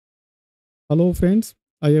Hello friends,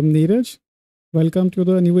 I am Neeraj. Welcome to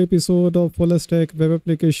the new episode of Fullstack web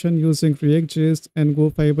application using ReactJs and Go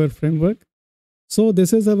Fiber framework. So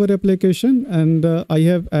this is our application and I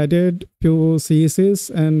have added few CSS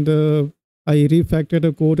and I refactored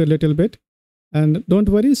the code a little bit. And don't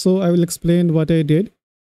worry, so I will explain what I did.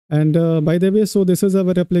 And by the way, so this is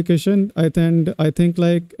our application. I think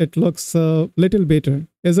like it looks a little better,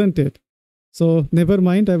 isn't it? So never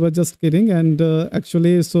mind, I was just kidding. And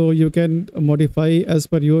actually, so you can modify as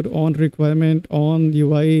per your own requirement, on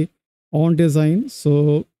UI, on design.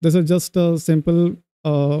 So this is just a simple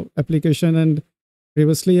application. And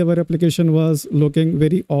previously, our application was looking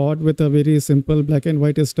very odd with a very simple black and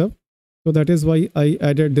white stuff. So that is why I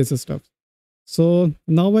added this stuff. So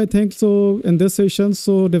now I think so in this session,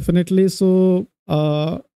 so definitely, so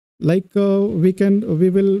we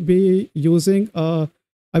will be using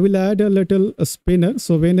I will add a little spinner.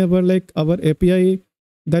 So whenever like our API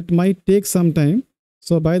that might take some time.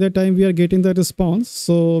 So by the time we are getting the response,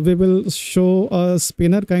 so we will show a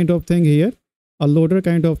spinner kind of thing here, a loader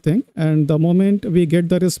kind of thing. And the moment we get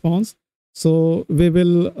the response, so we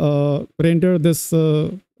will render this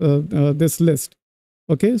list.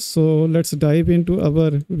 Okay, so let's dive into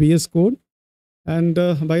our VS Code. And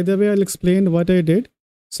by the way, I'll explain what I did.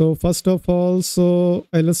 So first of all, so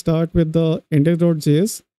I'll start with the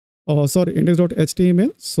index.js,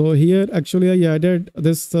 index.html. So here actually I added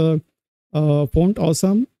this font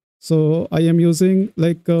awesome. So I am using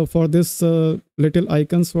like for this little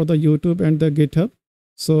icons for the YouTube and the GitHub.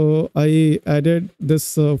 So I added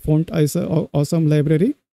this font awesome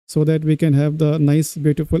library so that we can have the nice,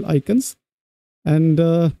 beautiful icons. And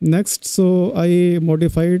next, so I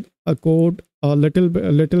modified a code a little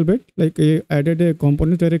bit, like I added a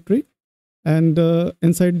component directory, and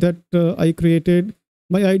inside that I created.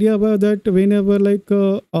 My idea was that whenever like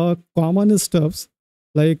common stuffs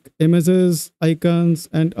like images, icons,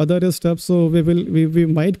 and other stuff, so we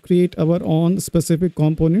might create our own specific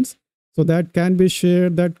components, so that can be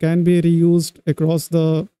shared, that can be reused across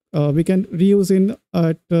the. We can reuse in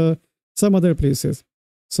at some other places.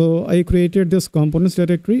 So I created this components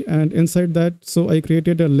directory, and inside that, so I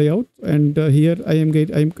created a layout, and here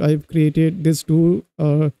I've created these two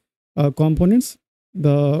components,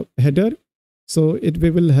 the header. So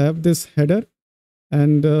we will have this header,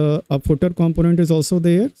 and a footer component is also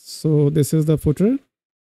there. So this is the footer,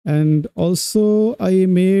 and also I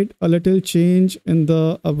made a little change in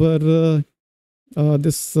the our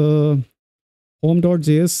this home.js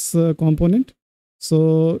component.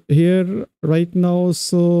 So here right now,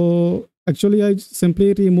 so actually I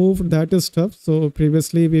simply removed that stuff. So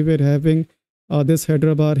previously we were having this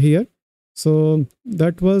header bar here. So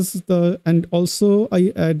that was the, and also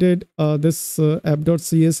I added this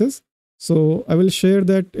app.css. So I will share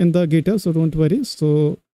that in the GitHub, so don't worry.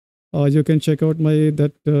 So you can check out my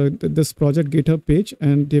this project GitHub page,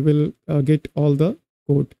 and you will get all the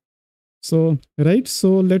code. So right,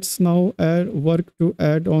 so let's now work to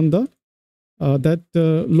add on the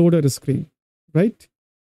loader screen, right?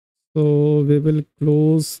 So we will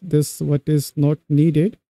close this what is not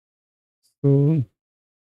needed. So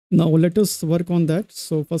now let us work on that.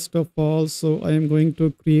 So first of all, so I am going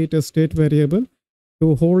to create a state variable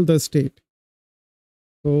to hold the state.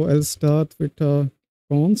 So I'll start with a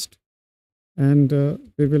const, and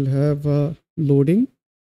we will have loading,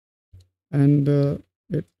 and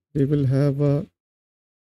we will have a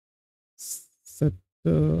set.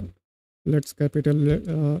 Let's capital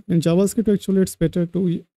in JavaScript. Actually, it's better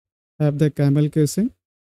to have the camel casing.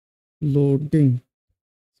 Loading.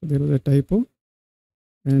 So there was a typo,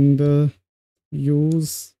 and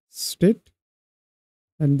use state,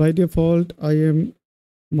 and by default I am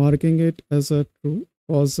marking it as a true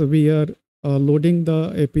because we are loading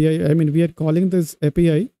the API. I mean, we are calling this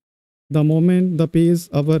API the moment the page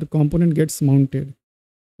our component gets mounted,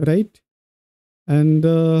 right? And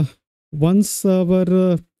once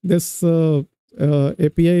our this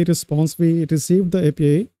API response, we receive the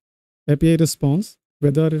API response,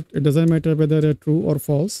 whether it doesn't matter whether a true or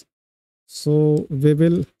false. So we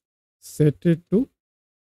will set it to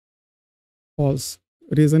false.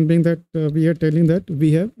 Reason being that we are telling that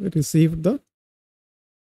we have received the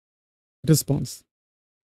response.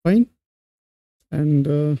 Fine.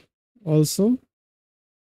 And also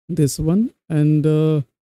this one, and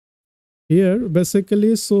here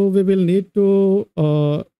basically, so we will need to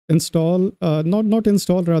install, not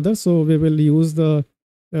install rather. So we will use the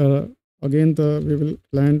again we will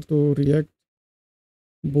plan to React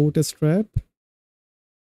Bootstrap,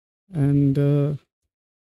 and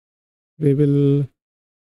we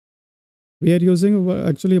are using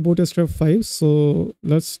actually Bootstrap 5. So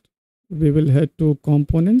we will head to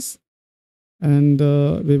components, and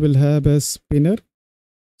we will have a spinner.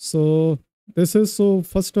 So this is, so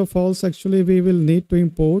first of all, actually we will need to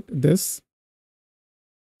import this.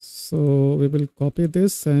 So we will copy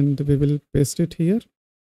this and we will paste it here.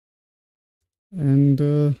 And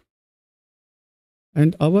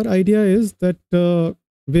our idea is that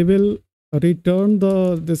we will return in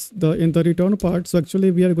the return part. So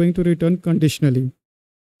actually we are going to return conditionally.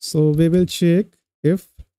 So we will check if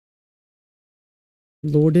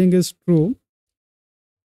loading is true,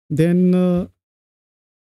 then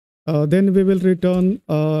we will return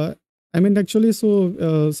I mean actually,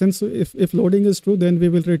 so since if loading is true, then we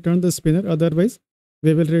will return the spinner. Otherwise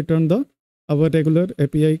we will return the our regular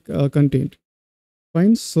API content.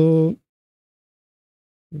 Fine. So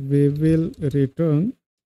we will return,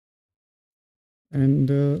 and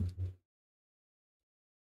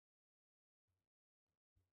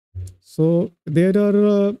so there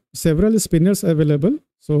are several spinners available,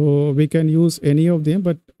 so we can use any of them,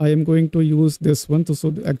 but I am going to use this one.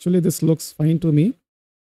 So actually this looks fine to me.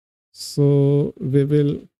 So we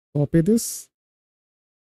will copy this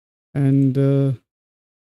and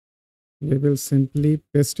we will simply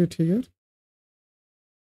paste it here.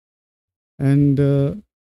 And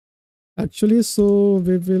actually, so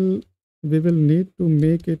we will need to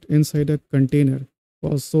make it inside a container,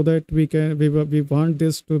 so that we want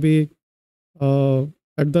this to be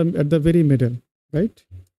at the very middle, right?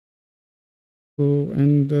 So,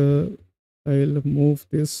 and I'll move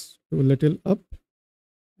this to a little up,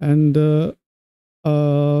 and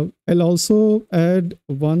I'll also add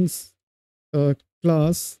one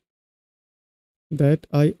class that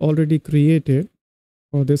I already created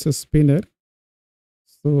for this spinner.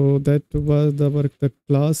 So that was the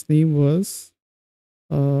class name was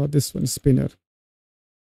this one, spinner.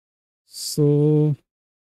 So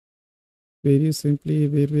very simply,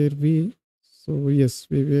 where were we? So yes,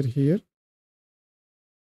 we were here.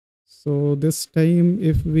 So this time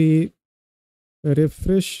if we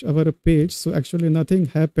refresh our page, so actually nothing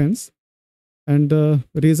happens. And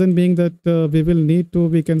reason being that we will need to,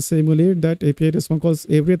 we can simulate that API response, because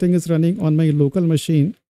everything is running on my local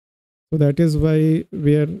machine. So that is why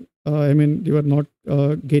we are, I mean, you are not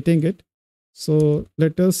getting it. So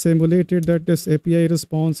let us simulate it that this API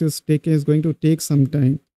response is going to take some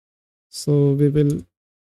time. So we will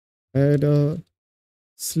add a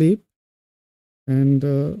sleep, and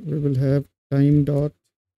we will have time dot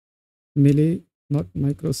milli, not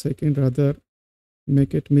microsecond, rather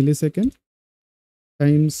make it millisecond,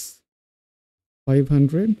 times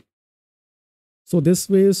 500. So this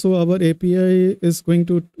way, so our API is going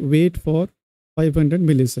to wait for 500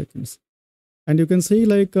 milliseconds. And you can see,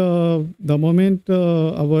 like the moment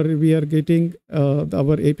we are getting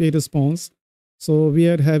our API response, so we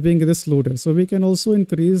are having this loader. So we can also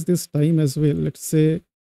increase this time as well. Let's say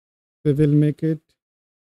we will make it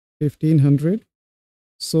 1500.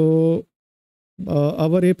 So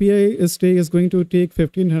our API is going to take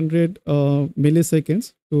 1500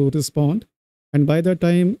 milliseconds to respond. And by the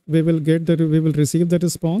time we will receive the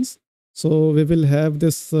response, so we will have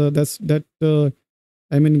this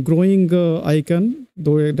I mean growing icon,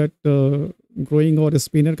 though that growing or a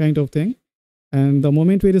spinner kind of thing. And the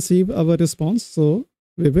moment we receive our response, so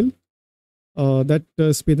we will that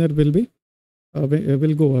spinner will be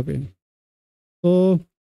will go away. So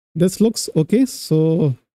this looks okay.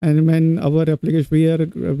 So, and when our application,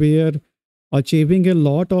 we are achieving a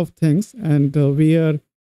lot of things, and we are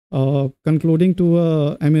concluding to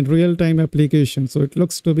a, I mean, real-time application. So it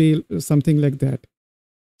looks to be something like that.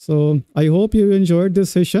 So I hope you enjoyed this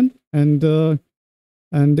session, and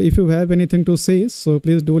if you have anything to say, so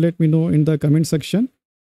please do let me know in the comment section.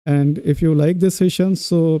 And if you like this session,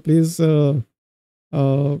 so please you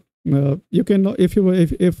can, if you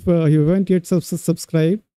haven't yet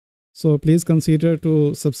subscribed, so please consider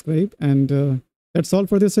to subscribe. And that's all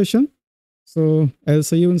for this session. So I'll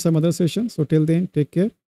see you in some other session. So till then, take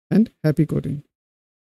care and happy coding.